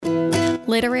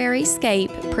Literary Scape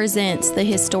presents the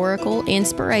historical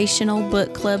inspirational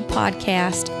book club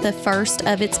podcast, the first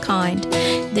of its kind.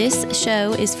 This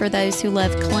show is for those who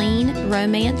love clean,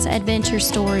 romance adventure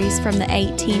stories from the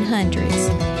 1800s.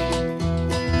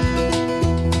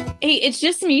 Hey, it's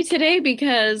just me today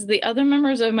because the other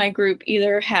members of my group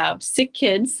either have sick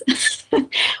kids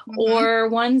or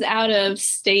one's out of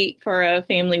state for a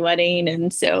family wedding.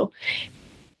 And so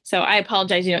I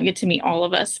apologize you don't get to meet all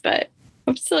of us, but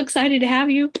I'm still excited to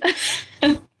have you.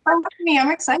 I'm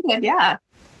excited. Yeah.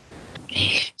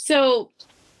 So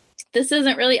this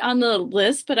isn't really on the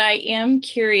list, but I am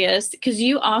curious because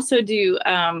you also do,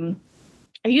 are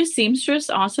you a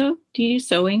seamstress also? Do you do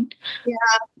sewing?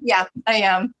 Yeah, I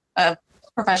am a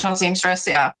professional seamstress.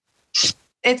 Yeah.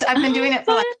 I've been doing it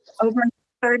for like over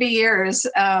 30 years.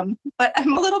 But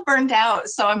I'm a little burned out.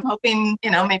 So I'm hoping,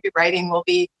 maybe writing will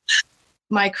be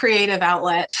my creative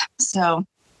outlet. So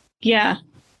yeah.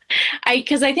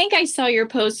 Because I think I saw your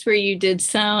post where you did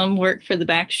some work for the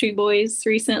Backstreet Boys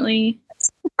recently.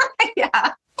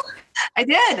 Yeah, I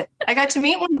did. I got to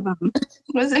meet one of them.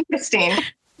 It was interesting.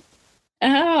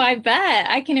 Oh, I bet.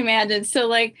 I can imagine.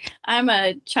 So I'm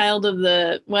a child of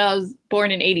I was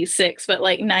born in 86, but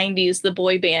 90s, the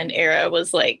boy band era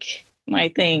was my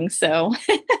thing. So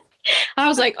I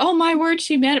was like, oh my word,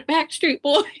 she met at Backstreet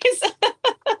Boys.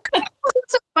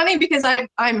 It's so funny because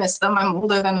I miss them. I'm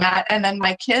older than that. And then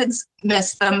my kids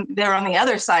miss them. They're on the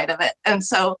other side of it. And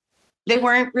so they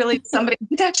weren't really somebody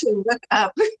to actually look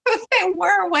up who they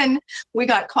were when we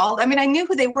got called. I mean, I knew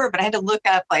who they were, but I had to look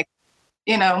up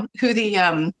who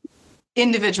the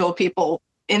individual people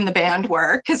in the band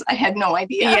were because I had no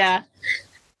idea.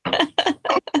 Yeah.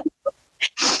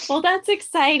 Well, that's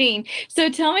exciting. So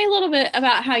tell me a little bit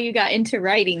about how you got into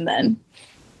writing then.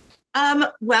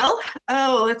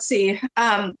 Let's see.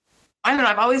 I don't know.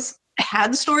 I've always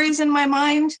had stories in my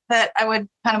mind that I would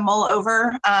kind of mull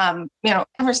over.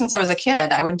 Ever since I was a kid,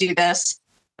 I would do this.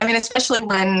 I mean, especially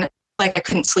when I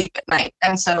couldn't sleep at night.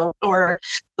 And so, or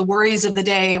the worries of the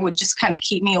day would just kind of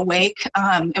keep me awake.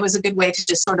 It was a good way to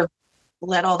just sort of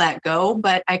let all that go.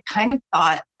 But I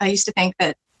used to think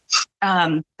that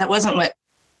that wasn't what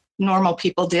normal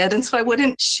people did. And so I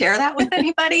wouldn't share that with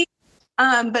anybody.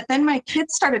 But then my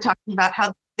kids started talking about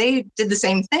how they did the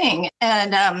same thing.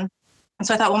 And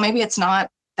so I thought, well, maybe it's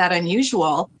not that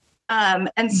unusual.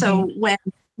 So when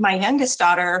my youngest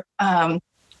daughter,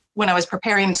 when I was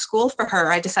preparing school for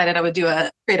her, I decided I would do a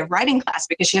creative writing class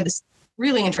because she had this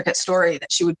really intricate story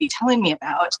that she would be telling me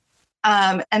about.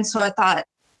 And so I thought,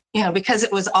 because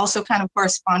it was also kind of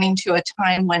corresponding to a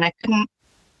time when I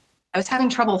was having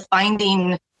trouble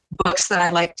finding books that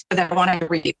I liked, that I wanted to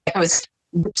read. I was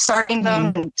starting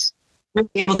them and really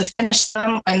able to finish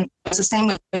them. And it was the same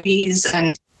with movies.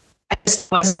 And I just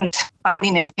wasn't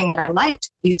finding anything that I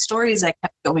liked. These stories I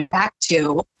kept going back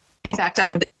to. In fact, I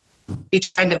would be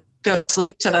trying to go to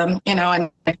sleep to them, and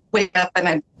I'd wake up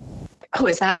and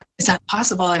is that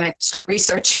possible? And I'd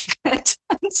research it.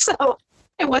 And so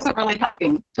it wasn't really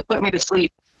helping to put me to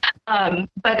sleep. But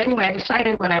anyway, I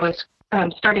decided when I was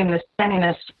starting sending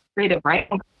this creative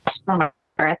writing class from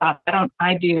where I thought, why don't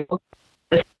I do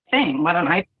this thing? Why don't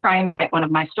I try and write one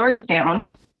of my stories down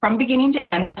from beginning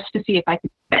to end just to see if I could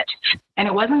do it? And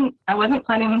I wasn't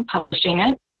planning on publishing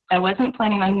it. I wasn't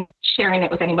planning on sharing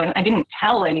it with anyone. I didn't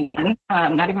tell anyone,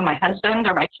 not even my husband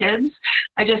or my kids.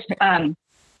 I just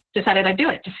decided I'd do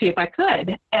it to see if I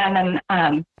could. And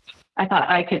then I thought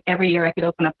every year I could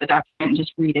open up the document and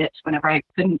just read it whenever I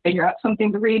couldn't figure out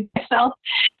something to read myself.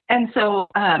 And so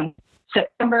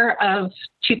September of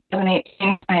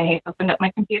 2018, I opened up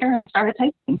my computer and started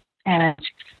typing. And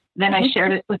then I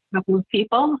shared it with a couple of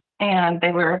people, and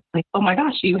they were like, oh my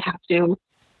gosh, you have to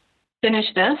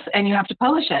finish this and you have to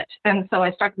publish it. And so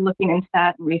I started looking into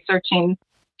that and researching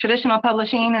traditional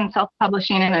publishing and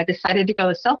self-publishing, and I decided to go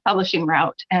the self-publishing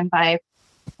route. And by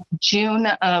June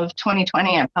of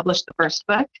 2020, I published the first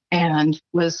book and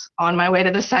was on my way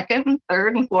to the second,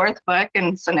 third, and fourth book.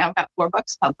 And so now I've got 4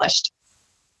 books published.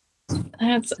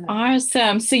 That's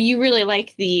awesome. So you really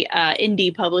like the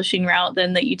indie publishing route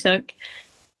then that you took?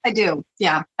 I do.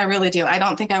 Yeah, I really do. I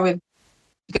don't think I would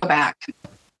go back,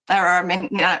 or I may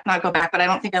not go back, but I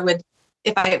don't think I would,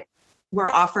 if I were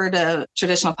offered a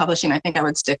traditional publishing, I think I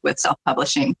would stick with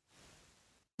self-publishing.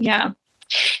 Yeah.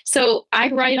 So I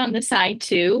write on the side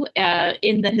too,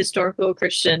 in the historical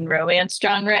Christian romance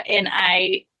genre, and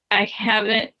I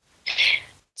haven't.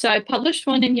 So I published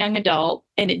one in young adult,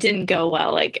 and it didn't go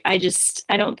well. I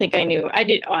don't think I knew. I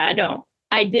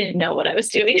I didn't know what I was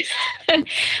doing.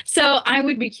 So I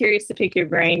would be curious to pick your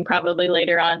brain probably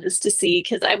later on just to see,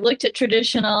 because I've looked at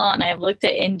traditional and I've looked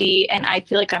at indie, and I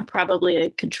feel like I'm probably a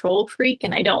control freak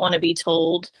and I don't want to be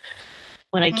told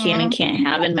what I can and can't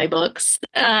have in my books,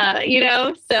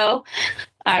 so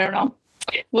I don't know.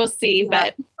 We'll see.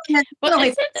 But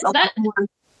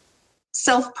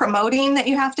self-promoting that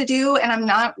you have to do, and I'm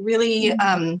not really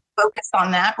focused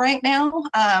on that right now.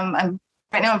 I'm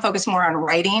focused more on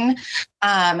writing,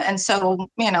 and so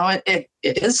it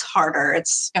is harder.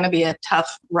 It's going to be a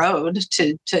tough road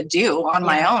to do on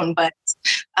my own, but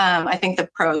I think the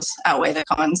pros outweigh the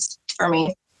cons for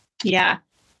me. Yeah.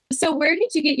 So where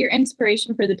did you get your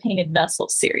inspiration for the Painted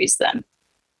Vessels series then?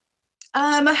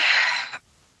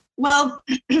 Well,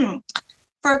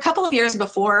 for a couple of years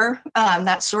before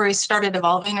that story started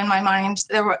evolving in my mind,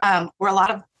 there were a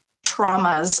lot of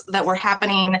traumas that were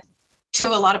happening to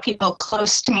a lot of people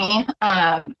close to me.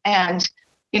 And,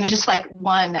 just like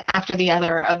one after the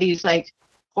other of these like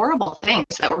horrible things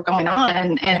that were going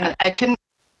on. And I couldn't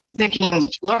thinking,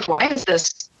 Lord, why is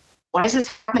this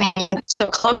happening so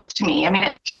close to me? I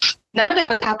mean, none of it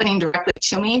was happening directly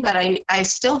to me, but I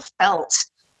still felt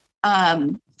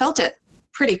it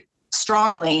pretty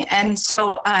strongly. And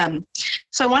so I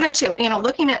wanted to,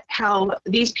 looking at how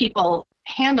these people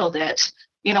handled it,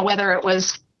 whether it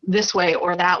was this way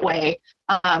or that way,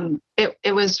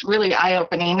 it was really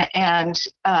eye-opening, and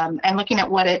looking at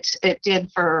what it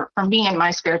did for me and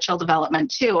my spiritual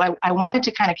development too. I wanted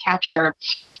to kind of capture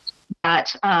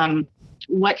that,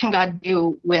 what can God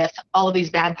do with all of these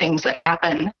bad things that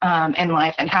happen in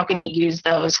life, and how can he use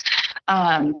those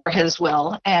for his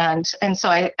will? And so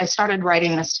I started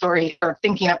writing this story, or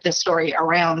thinking up this story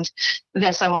around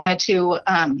this. I wanted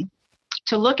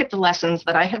to look at the lessons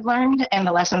that I had learned and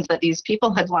the lessons that these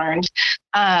people had learned,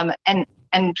 and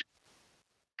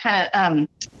kind of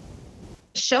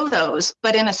show those,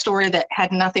 but in a story that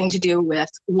had nothing to do with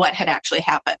what had actually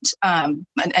happened, and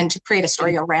to create a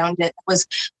story around it was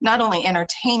not only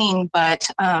entertaining, but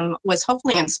was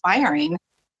hopefully inspiring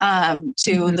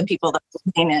to the people that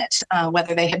were in it,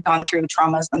 whether they had gone through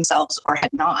traumas themselves or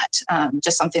had not.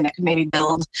 Just something that could maybe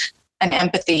build an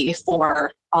empathy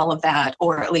for all of that,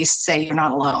 or at least say you're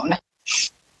not alone.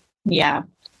 Yeah,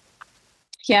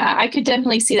 I could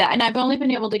definitely see that. And I've only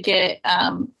been able to get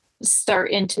start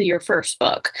into your first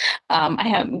book. I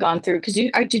haven't gone through, because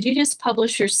did you just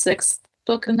publish your sixth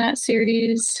book in that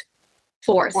series?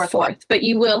 Fourth, but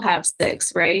you will have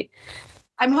six, right?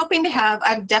 I'm hoping to have.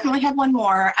 I've definitely had one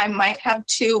more. I might have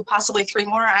two, possibly three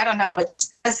more. I don't know. But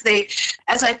as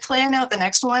I plan out the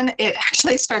next one, it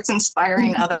actually starts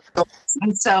inspiring other goals,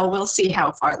 and so we'll see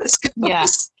how far this goes. Yeah.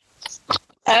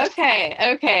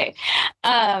 Okay.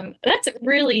 That's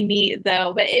really neat,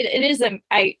 though. But it is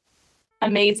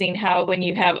amazing how when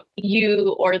you have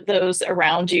you or those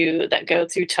around you that go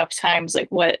through tough times, like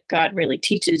what God really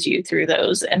teaches you through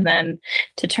those, and then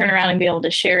to turn around and be able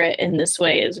to share it in this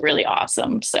way is really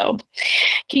awesome. So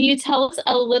can you tell us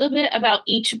a little bit about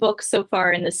each book so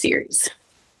far in the series?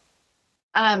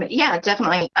 Yeah,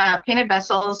 definitely. Painted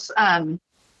Vessels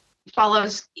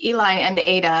follows Eli and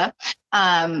Ada.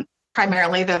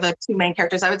 Primarily, they're the two main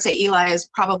characters. I would say Eli is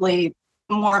probably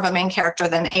more of a main character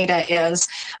than Ada is,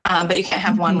 but you can't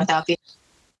have one without the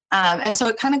and so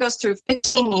it kind of goes through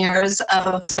 15 years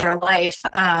of their life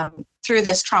through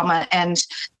this trauma. And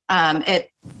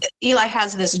Eli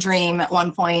has this dream at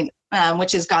one point,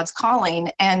 which is God's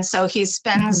calling. And so he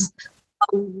spends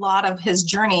a lot of his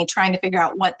journey trying to figure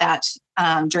out what that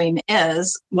dream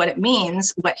is, what it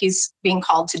means, what he's being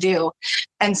called to do.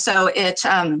 And so it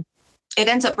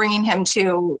ends up bringing him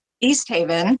to East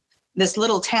Haven, this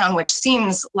little town, which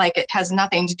seems like it has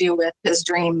nothing to do with his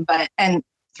dream, and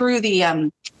through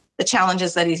the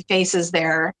challenges that he faces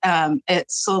there,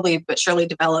 it slowly but surely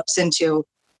develops into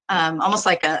almost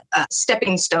like a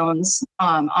stepping stones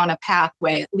on a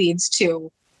pathway. It leads to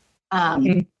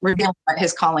revealing what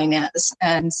his calling is.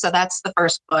 And so that's the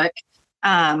first book.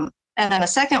 And then the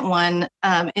second one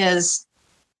is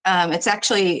it's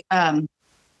actually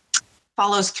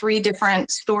follows three different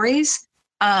stories.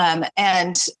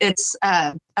 And it's,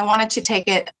 I wanted to take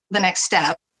it the next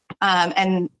step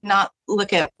and not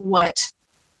look at what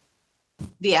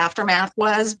the aftermath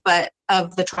was, but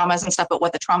of the traumas and stuff, but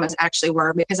what the traumas actually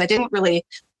were, because I didn't really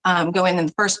go in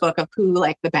the first book of who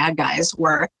like the bad guys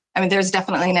were. I mean, there's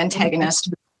definitely an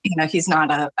antagonist. He's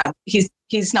not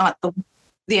he's not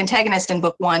the antagonist in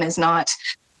book one is not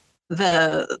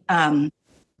the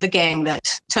gang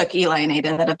that took Eli and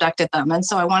Ada, that abducted them. And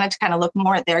so I wanted to kind of look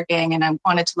more at their gang, and I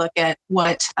wanted to look at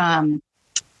what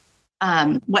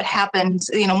happened,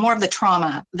 more of the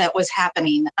trauma that was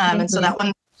happening. And so that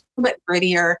one bit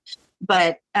grittier,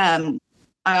 but I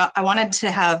wanted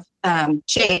to have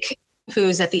Jake,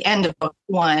 who's at the end of book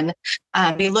one,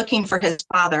 be looking for his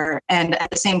father, and at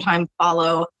the same time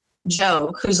follow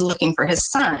Joe, who's looking for his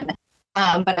son.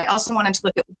 But I also wanted to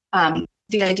look at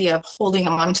the idea of holding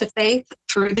on to faith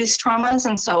through these traumas.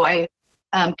 And so I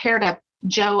paired up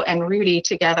Joe and Rudy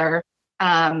together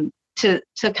to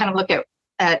kind of look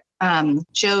at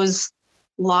Joe's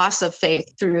loss of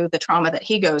faith through the trauma that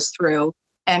he goes through,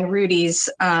 and Rudy's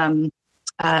holding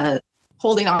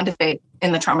on to faith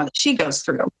in the trauma that she goes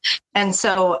through. And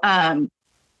so I'm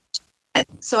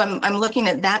looking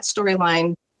at that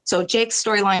storyline. So Jake's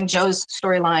storyline, Joe's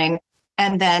storyline,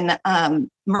 and then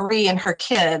Marie and her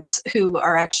kids, who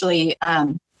are actually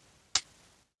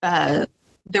they're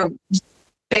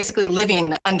basically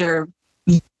living under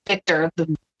Victor,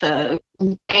 the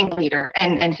gang leader,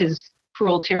 and his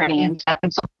cruel tyranny, and stuff,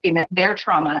 and so looking at their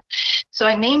trauma. So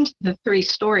I named the three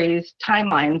stories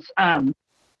timelines: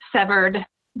 severed,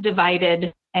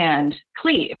 divided, and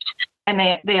cleaved.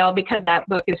 And they all, because that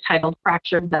book is titled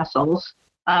Fractured Vessels,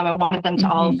 I wanted them to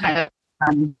all kind of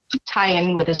tie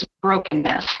in with this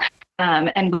brokenness.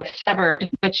 And with severed,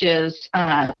 which is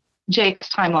Jake's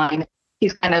timeline,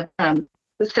 he's kind of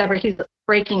severed. He's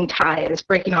breaking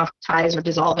off ties or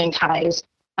dissolving ties,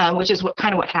 which is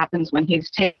what happens when he's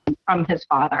taken from his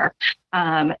father.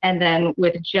 And then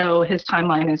with Joe, his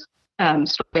timeline is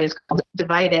story is called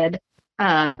Divided.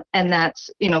 And that's,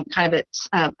 it's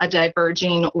a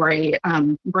diverging or a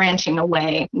branching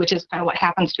away, which is kind of what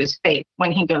happens to his faith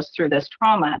when he goes through this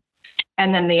trauma.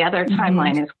 And then the other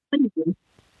timeline is Cleaved,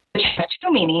 which has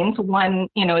two meanings. One,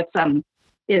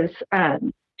 is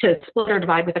to split or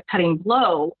divide with a cutting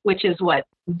blow, which is what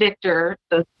Victor,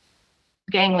 the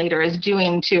gang leader, is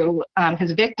doing to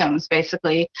his victims,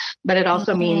 basically. But it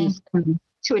also means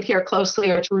to adhere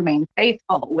closely or to remain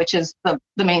faithful, which is the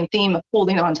main theme of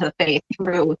holding on to the faith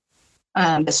through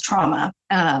this trauma.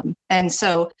 And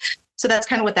so that's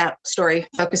kind of what that story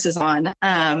focuses on.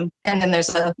 And then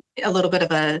there's a little bit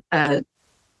of a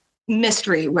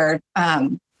mystery where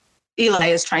Eli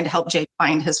is trying to help Jake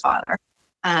find his father.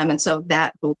 And so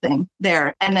that whole thing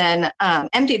there. And then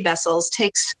Emptied Vessels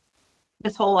takes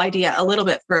this whole idea a little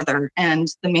bit further, and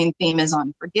the main theme is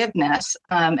on forgiveness.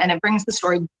 And it brings the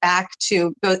story back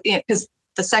to, because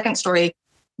the second story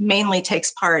mainly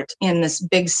takes part in this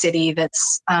big city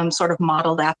that's sort of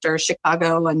modeled after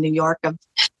Chicago and New York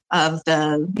of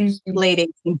the late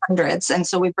 1800s. And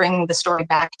so we bring the story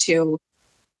back to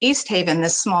East Haven,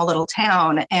 this small little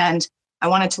town. And I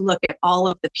wanted to look at all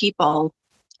of the people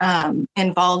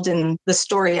involved in the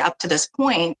story up to this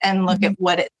point and look at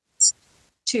what it's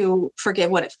to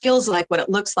forgive, what it feels like, what it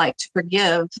looks like to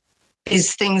forgive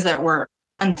these things that were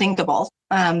unthinkable,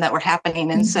 that were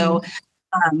happening. And so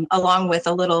along with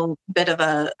a little bit of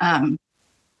a,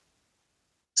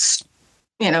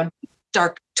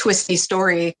 dark, twisty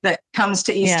story that comes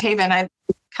to East Haven, I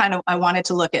wanted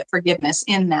to look at forgiveness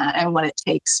in that and what it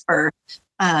takes for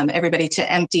everybody to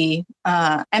empty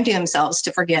themselves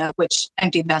to forgive, which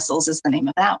Emptied Vessels is the name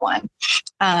of that one.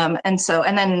 And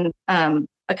then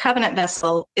A Covenant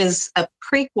Vessel is a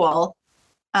prequel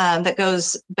that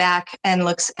goes back and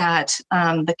looks at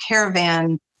the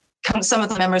caravan, some of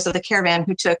the members of the caravan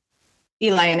who took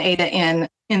Eli and Ada in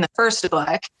the first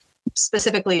book,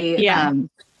 specifically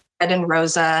Ed and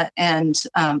Rosa and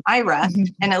Ira,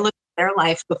 and it looked at their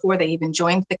life before they even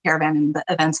joined the caravan and the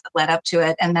events that led up to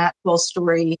it. And that whole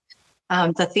story,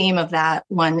 the theme of that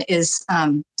one is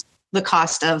the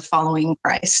cost of following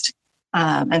Christ.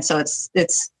 And so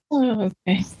it's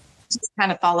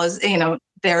kind of follows,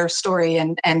 their story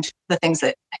and the things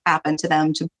that happened to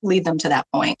them to lead them to that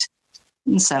point.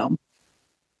 And so.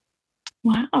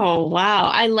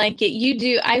 Wow. I like it. You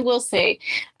do. I will say,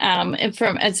 I'm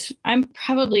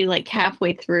probably like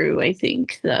halfway through, I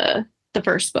think, the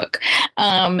first book.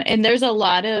 And there's a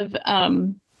lot of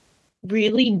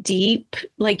really deep,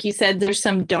 like you said, there's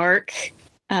some dark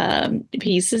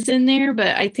pieces in there,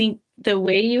 but I think the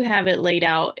way you have it laid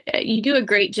out, you do a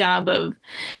great job of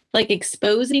like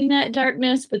exposing that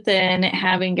darkness, but then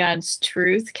having God's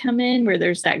truth come in where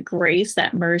there's that grace,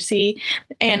 that mercy.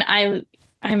 And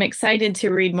I'm excited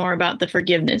to read more about the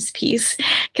forgiveness piece,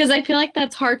 because I feel like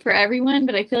that's hard for everyone.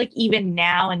 But I feel like even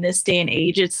now in this day and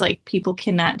age, it's like people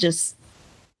cannot just,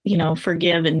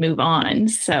 forgive and move on.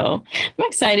 So I'm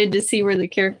excited to see where the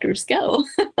characters go.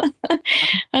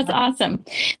 That's awesome.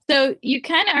 So you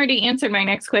kind of already answered my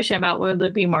next question about will there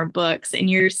be more books,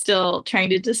 and you're still trying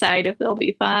to decide if there'll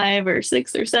be 5 or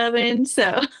 6 or 7.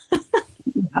 So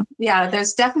yeah,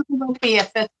 there's definitely going to be a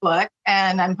 5th book,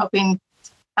 and I'm hoping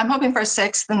for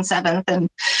 6th and 7th, and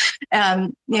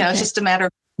it's just a matter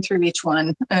of through each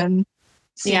one and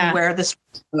seeing where this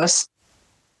goes.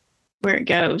 Where it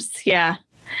goes. Yeah.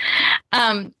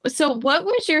 So what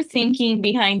was your thinking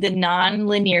behind the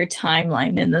non-linear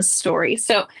timeline in this story?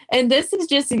 So, and this is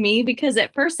just me because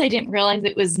at first I didn't realize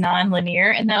it was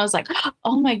non-linear. And then I was like,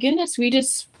 oh my goodness, we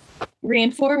just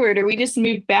ran forward or we just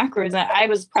moved backwards. I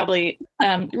was probably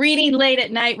reading late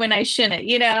at night when I shouldn't,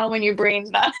 when your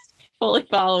brain's not fully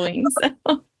following.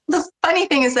 So. The funny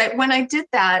thing is that when I did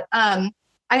that,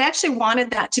 I actually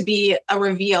wanted that to be a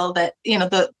reveal that,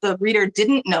 the reader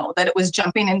didn't know that it was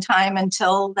jumping in time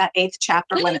until that 8th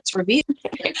chapter when it's revealed.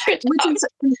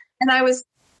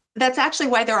 That's actually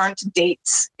why there aren't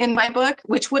dates in my book,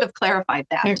 which would have clarified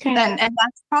that. Okay. And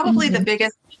that's probably the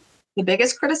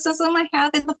biggest criticism I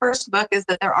have in the first book is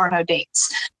that there are no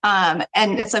dates. And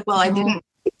it's like, well, I didn't,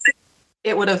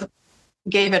 it would have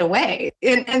gave it away.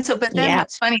 And so, but then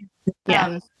what's funny,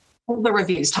 all the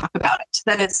reviews talk about it,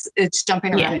 that it's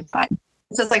jumping around in time.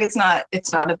 So it's like, it's not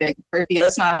a big reveal.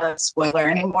 It's not a spoiler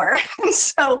anymore.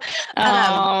 So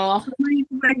my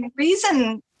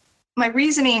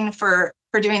reasoning for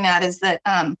doing that is that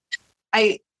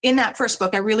in that first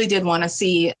book, I really did want to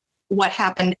see what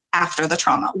happened after the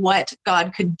trauma, what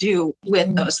God could do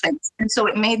with those things. And so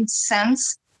it made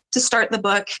sense to start the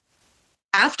book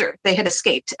after they had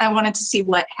escaped. I wanted to see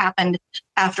what happened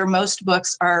after. Most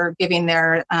books are giving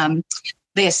their,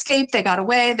 they escaped, they got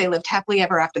away, they lived happily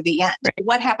ever after the end. Right.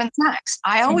 What happens next?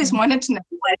 I always wanted to know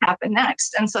what happened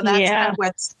next. And so that's kind of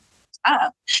what's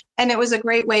up. And it was a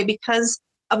great way because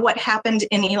of what happened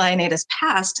in Eli and Ada's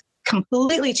past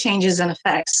completely changes and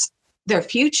affects their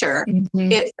future.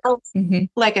 It felt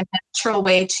like a natural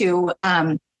way to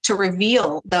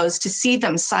reveal those, to see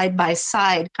them side by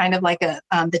side, kind of like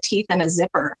the teeth in a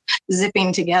zipper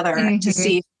zipping together to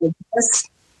see this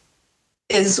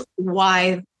is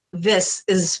why this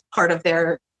is part of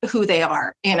who they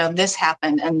are. This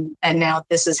happened and now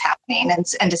this is happening.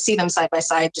 And to see them side by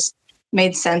side just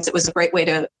made sense. It was a great way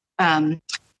to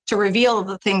reveal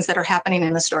the things that are happening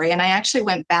in the story. And I actually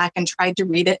went back and tried to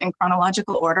read it in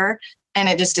chronological order and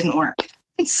it just didn't work.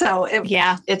 So it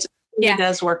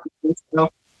does work.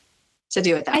 To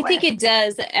do it that way. I think it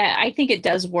does. I think it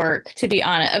does work, to be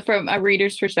honest, from a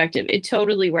reader's perspective. It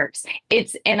totally works.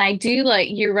 And I do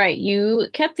you're right. You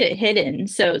kept it hidden.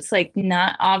 So it's like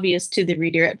not obvious to the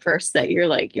reader at first that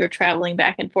you're traveling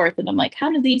back and forth. And I'm like, how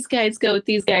do these guys go with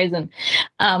these guys? And,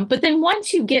 but then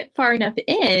once you get far enough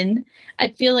in, I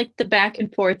feel like the back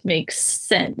and forth makes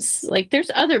sense. Like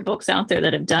there's other books out there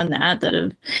that have done that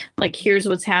have like, here's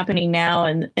what's happening now.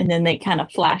 And then they kind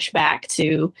of flash back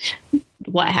to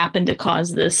what happened to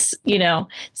cause this,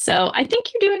 So I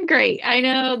think you're doing great. I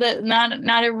know that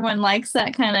not everyone likes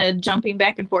that kind of jumping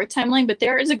back and forth timeline, but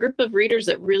there is a group of readers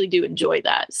that really do enjoy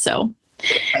that. So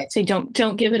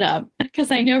don't give it up,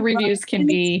 because I know reviews can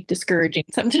be discouraging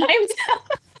sometimes.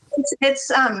 it's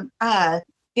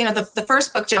the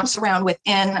first book jumps around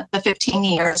within the 15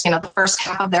 years, the first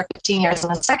half of their 15 years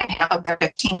and the second half of their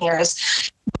 15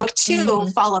 years. Book 2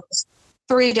 follows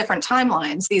 3 different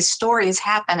timelines. These stories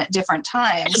happen at different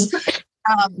times.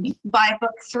 By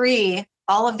book 3,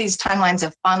 all of these timelines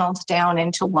have funneled down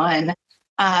into one.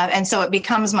 And so it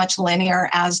becomes much linear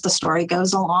as the story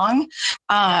goes along.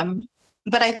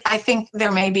 But I think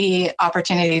there may be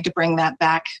opportunity to bring that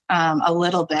back a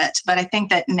little bit. But I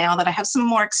think that now that I have some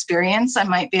more experience, I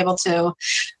might be able to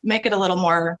make it a little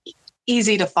more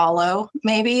easy to follow,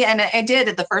 maybe. And I did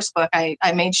at the first book. I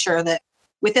made sure that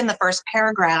within the first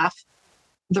paragraph,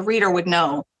 the reader would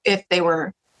know if they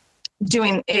were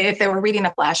reading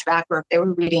a flashback or if they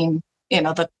were reading,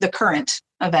 the current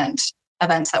events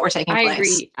that were taking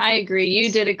place. I agree. You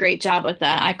did a great job with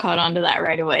that. I caught on to that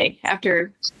right away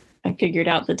after I figured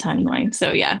out the timeline.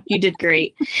 So yeah, you did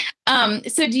great.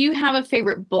 So do you have a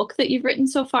favorite book that you've written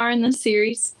so far in this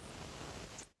series?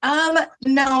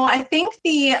 No, I think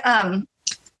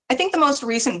the most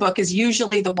recent book is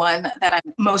usually the one that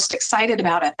I'm most excited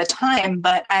about at the time,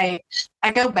 but I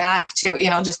go back to,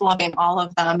 just loving all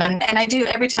of them. And I do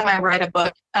every time I write a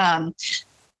book,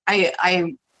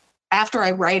 I after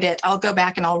I write it, I'll go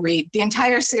back and I'll read the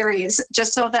entire series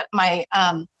just so that my,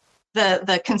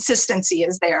 the consistency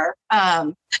is there.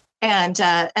 And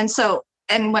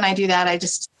when I do that,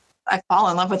 I fall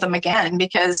in love with them again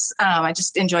because I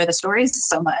just enjoy the stories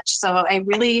so much. So I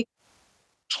really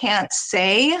can't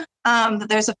say that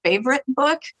there's a favorite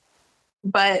book,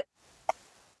 but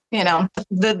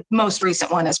the most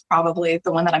recent one is probably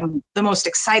the one that I'm the most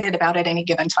excited about at any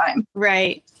given time.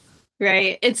 Right.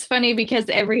 It's funny because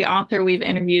every author we've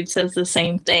interviewed says the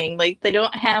same thing. Like they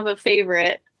don't have a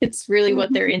favorite. It's really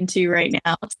what they're into right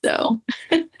now. So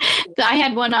I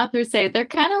had one author say they're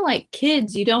kind of like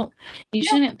kids. You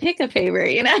shouldn't pick a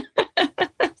favorite, you know?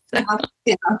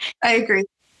 Yeah, I agree.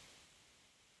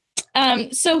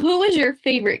 So who was your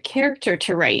favorite character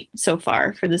to write so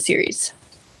far for the series?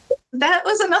 That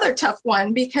was another tough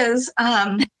one because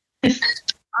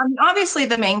obviously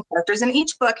the main characters, and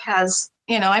each book has,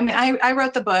 I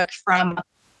wrote the book from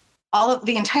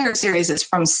the entire series is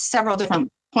from several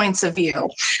different points of view.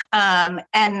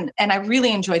 And I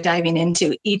really enjoy diving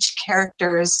into each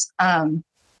character's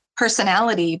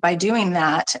personality by doing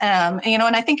that. And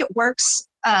I think it works.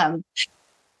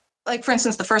 Like, for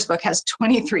instance, the first book has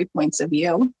 23 points of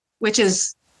view, which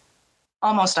is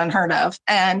almost unheard of.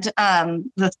 And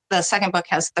the second book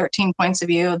has 13 points of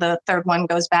view. The third one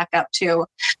goes back up to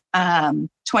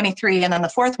 23. And then the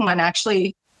fourth one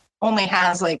actually only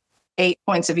has like 8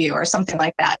 points of view or something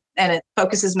like that. And it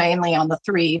focuses mainly on the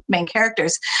 3 main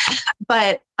characters.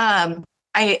 But I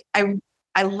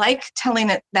like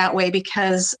telling it that way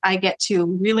because I get to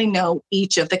really know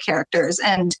each of the characters,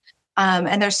 and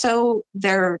they're so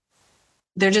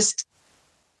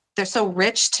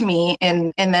rich to me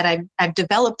in that I've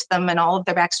developed them and all of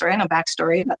their backstory. I know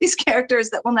backstory about these characters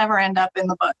that will never end up in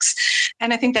the books,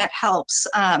 and I think that helps.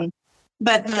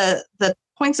 But the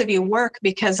points of view work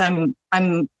because I'm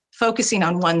focusing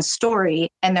on one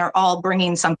story, and they're all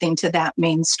bringing something to that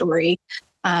main story.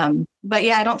 But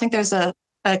yeah, I don't think there's a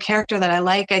character that I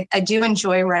like. I do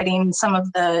enjoy writing some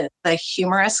of the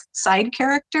humorous side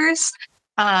characters,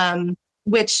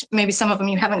 which maybe some of them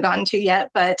you haven't gotten to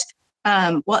yet. But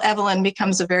Evelyn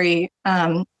becomes a very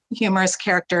humorous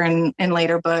character in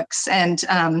later books, and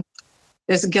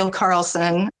there's Gil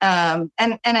Carlson, and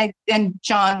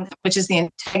John, which is the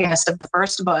antagonist of the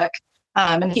first book.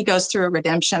 And he goes through a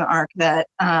redemption arc that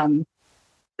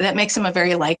makes him a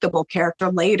very likable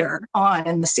character later on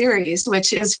in the series,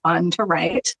 which is fun to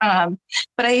write.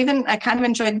 But I kind of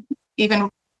enjoyed even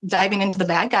diving into the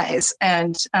bad guys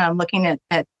and looking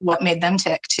at what made them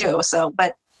tick too. So,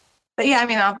 but yeah, I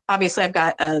mean, obviously I've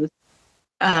got a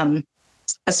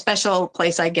special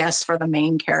place, I guess, for the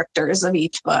main characters of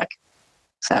each book.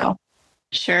 So.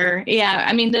 Sure. Yeah.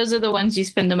 I mean, those are the ones you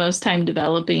spend the most time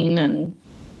developing, and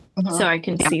so I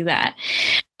can see that.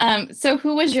 So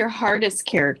who was your hardest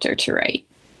character to write?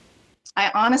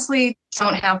 I honestly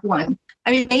don't have one.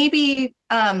 I mean, maybe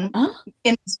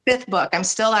in this 5th book, I'm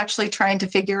still actually trying to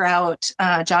figure out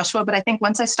Joshua, but I think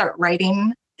once I start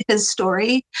writing his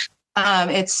story,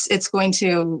 it's going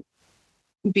to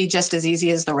be just as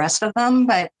easy as the rest of them.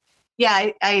 But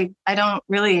yeah, I don't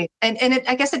really, and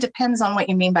I guess it depends on what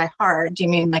you mean by hard. Do you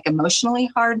mean like emotionally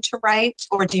hard to write,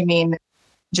 or do you mean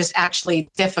just actually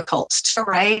difficult to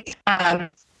write?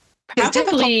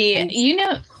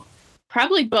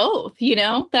 Probably both,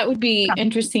 that would be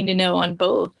interesting to know on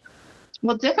both.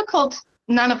 Well, difficult,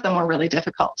 none of them were really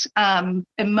difficult.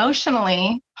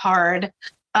 Emotionally hard,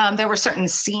 there were certain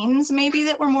scenes maybe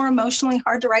that were more emotionally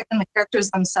hard to write than the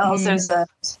characters themselves. There's a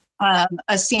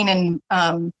scene in,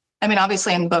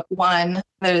 obviously in book 1,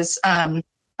 there's a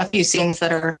few scenes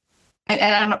that are,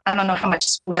 and I don't know how much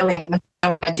spoiling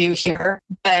I do here,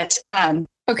 but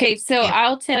okay, so yeah.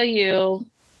 I'll tell you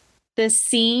the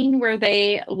scene where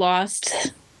they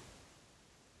lost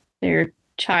their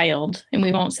child, and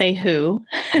we won't say who,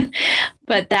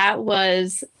 but that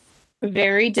was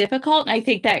very difficult. I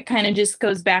think that kind of just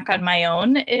goes back on my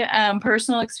own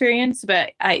personal experience,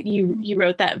 but you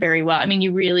wrote that very well. I mean,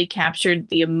 you really captured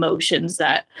the emotions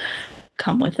that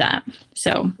come with that.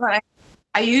 So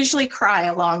I usually cry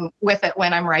along with it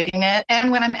when I'm writing it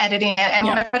and when I'm editing it. And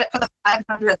when I read it for the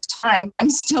 500th time, I'm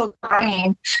still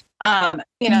crying.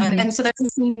 And so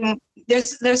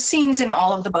there's scenes in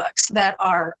all of the books that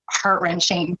are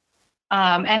heart-wrenching.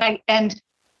 And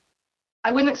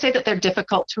I wouldn't say that they're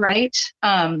difficult to write.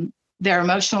 They're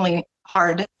emotionally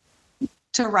hard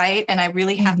to write, and I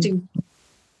really have to be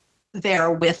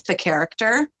there with the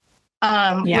character,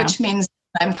 which means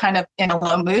I'm kind of in a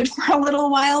low mood for a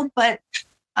little while, but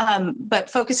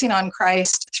focusing on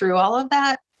Christ through all of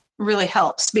that really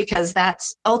helps, because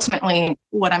that's ultimately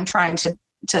what I'm trying to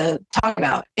talk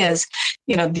about is,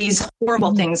 these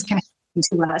horrible things can happen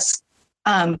to us.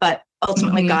 But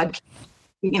ultimately God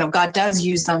does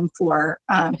use them for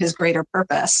his greater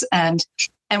purpose. And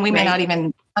we may not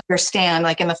even understand,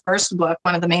 like in the first book,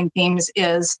 one of the main themes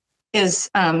is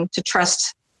to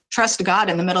trust God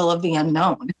in the middle of the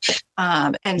unknown.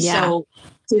 So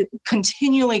to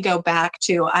continually go back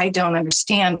to, I don't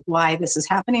understand why this is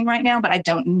happening right now, but I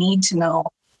don't need to know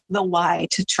the why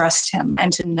to trust him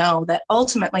and to know that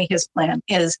ultimately his plan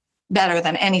is better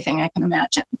than anything I can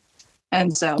imagine.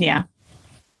 And so, yeah.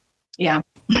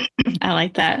 I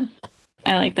like that.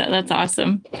 That's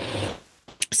awesome.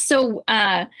 So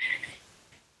I'm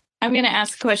going to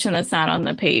ask a question that's not on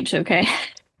the page, okay?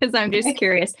 Because I'm just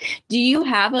curious. Do you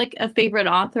have like a favorite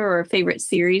author or a favorite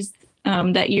series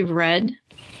that you've read?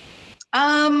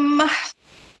 I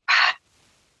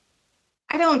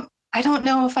don't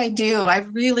know if I do. I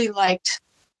really liked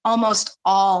almost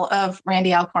all of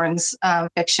Randy Alcorn's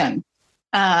fiction.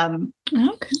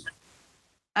 Okay.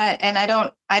 And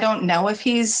I don't know if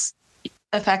he's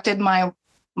affected my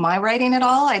writing at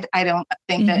all. I don't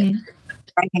think that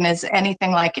writing is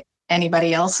anything like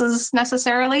anybody else's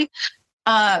necessarily.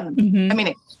 I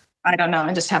mean, I don't know.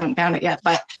 I just haven't found it yet.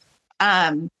 But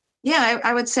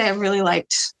I would say I really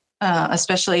liked,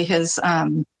 especially his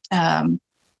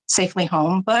Safely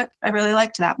Home book. I really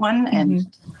liked that one. And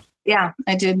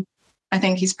I did. I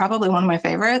think he's probably one of my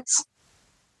favorites.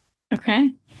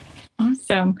 Okay.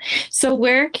 Awesome. So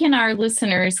where can our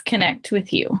listeners connect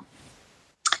with you?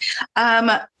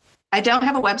 I don't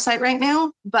have a website right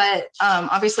now, but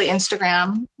obviously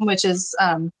Instagram, which is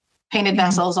Painted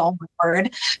Vessels, all one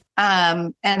word.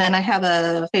 And then I have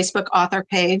a Facebook author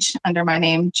page under my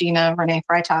name, Gina Renee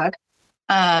Freitag.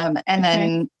 And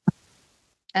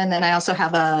then I also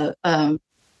have a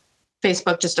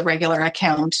Facebook, just a regular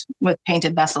account with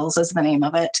Painted Vessels is the name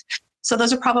of it. So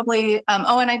those are probably,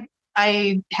 and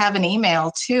I have an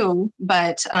email too,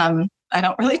 but I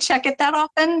don't really check it that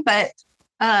often, but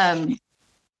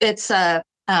it's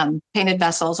Painted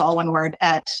Vessels, all one word,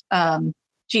 at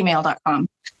gmail.com.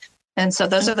 And so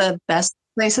those are the best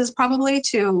places probably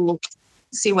to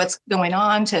see what's going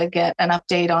on, to get an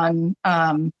update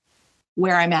on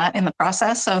where I'm at in the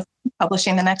process of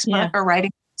publishing the next book or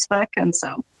writing this book. And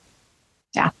so,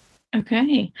 yeah.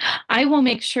 Okay. I will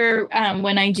make sure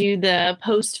when I do the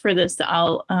post for this,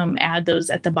 I'll add those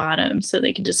at the bottom so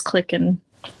they can just click and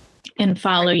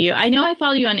follow you. I know I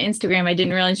follow you on Instagram. I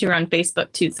didn't realize you were on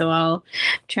Facebook too, so I'll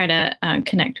try to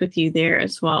connect with you there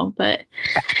as well. But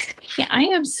yeah,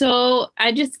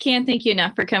 I just can't thank you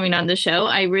enough for coming on the show.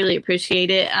 I really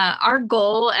appreciate it. Our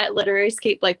goal at Literary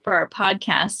Escape, like for our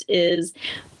podcast, is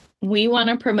we want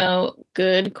to promote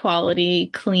good quality,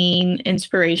 clean,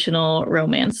 inspirational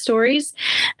romance stories.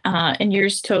 And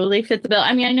yours totally fit the bill.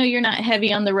 I mean, I know you're not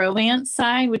heavy on the romance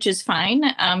side, which is fine,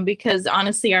 because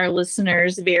honestly, our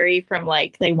listeners vary from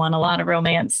like they want a lot of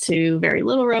romance to very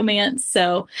little romance.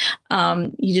 So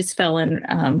you just fell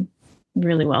in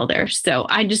really well there. So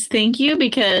I just thank you,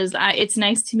 because it's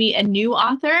nice to meet a new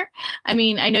author. I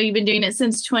mean, I know you've been doing it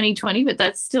since 2020, but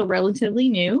that's still relatively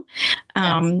new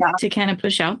to kind of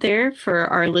push out there for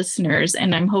our listeners.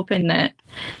 And I'm hoping that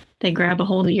they grab a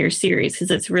hold of your series,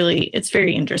 because it's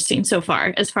very interesting so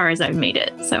far, as far as I've made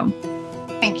it. So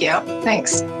thank you.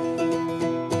 Thanks.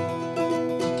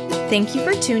 Thank you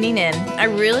for tuning in. I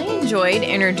really enjoyed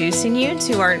introducing you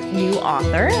to our new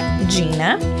author,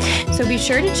 Gina. So be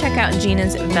sure to check out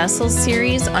Gina's Vessels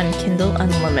series on Kindle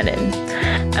Unlimited.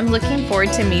 I'm looking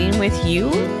forward to meeting with you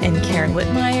and Karen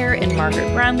Whitmire and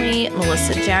Margaret Brownlee,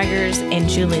 Melissa Jaggers, and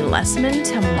Julie Lessman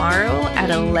tomorrow at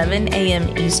 11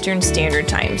 a.m. Eastern Standard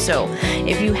Time. So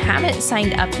if you haven't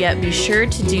signed up yet, be sure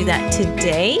to do that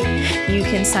today. You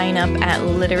can sign up at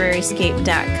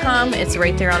literaryescape.com. It's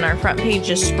right there on our front page.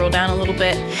 Just scroll down a little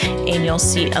bit and you'll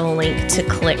see a link to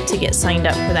click to get signed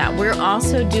up for that. We're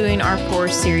also doing our 4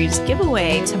 series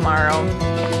giveaway tomorrow,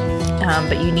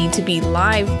 but you need to be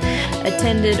live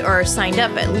attended or signed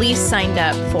up, at least signed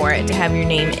up for it to have your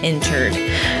name entered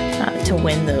to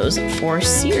win those 4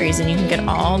 series. And you can get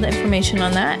all the information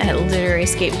on that at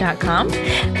literaryescape.com.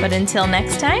 But until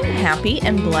next time, happy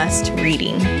and blessed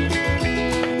reading.